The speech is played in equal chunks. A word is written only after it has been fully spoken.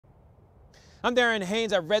I'm Darren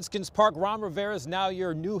Haynes at Redskins Park. Ron Rivera is now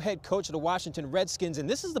your new head coach of the Washington Redskins, and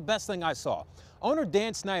this is the best thing I saw. Owner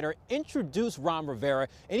Dan Snyder introduced Ron Rivera,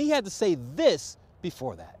 and he had to say this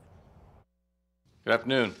before that. Good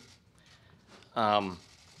afternoon.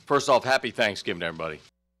 First off, happy Thanksgiving to everybody.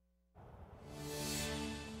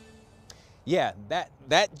 Yeah,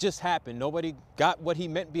 that just happened. Nobody got what he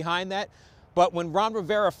meant behind that. But when Ron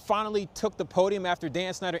Rivera finally took the podium after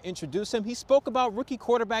Dan Snyder introduced him, he spoke about rookie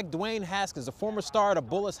quarterback Dwayne Haskins, a former star at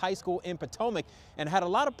Bullis High School in Potomac, and had a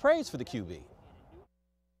lot of praise for the QB.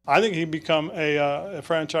 I think he'd become a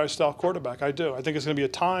franchise-style quarterback. I do. I think it's going to be a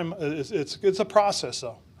time. It's a process,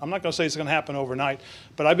 though. I'm not going to say it's going to happen overnight,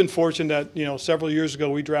 but I've been fortunate that several years ago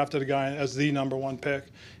we drafted a guy as the #1 pick,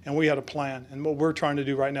 and we had a plan. And what we're trying to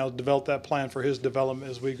do right now is develop that plan for his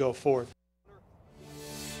development as we go forward.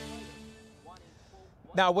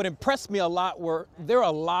 Now, what impressed me a lot were there are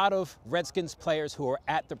a lot of Redskins players who are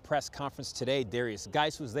at the press conference today. Darius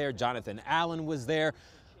Geis was there. Jonathan Allen was there.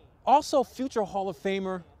 Also, future Hall of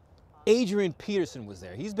Famer Adrian Peterson was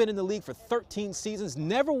there. He's been in the league for 13 seasons,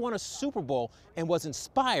 never won a Super Bowl, and was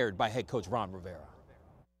inspired by head coach Ron Rivera.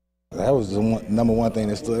 That was the #1 thing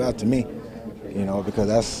that stood out to me,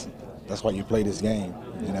 because that's why you play this game.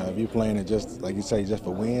 If you're playing it just, like you say, just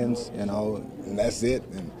for wins, and that's it,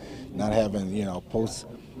 and not having, post,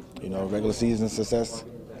 regular season success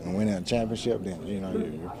and winning a championship, then,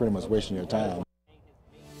 you're pretty much wasting your time.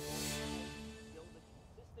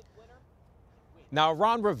 Now,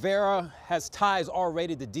 Ron Rivera has ties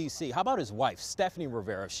already to D.C. How about his wife, Stephanie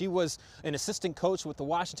Rivera? She was an assistant coach with the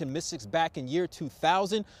Washington Mystics back in year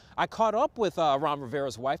 2000. I caught up with Ron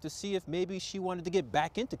Rivera's wife to see if maybe she wanted to get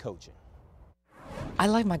back into coaching. I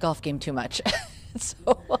like my golf game too much.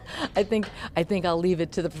 So I think I'll leave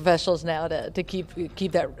it to the professionals now to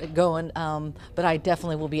keep that going. But I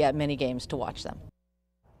definitely will be at many games to watch them.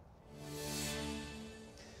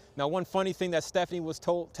 Now, one funny thing that Stephanie was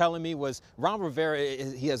telling me was Ron Rivera,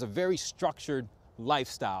 he has a very structured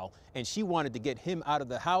lifestyle, and she wanted to get him out of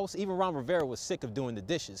the house. Even Ron Rivera was sick of doing the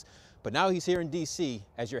dishes. But now he's here in D.C.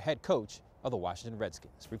 as your head coach of the Washington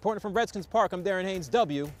Redskins. Reporting from Redskins Park, I'm Darren Haynes,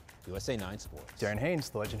 USA 9 Sports. Darren Haynes,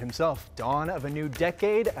 the legend himself. Dawn of a new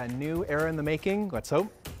decade, a new era in the making. Let's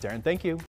hope. Darren, thank you.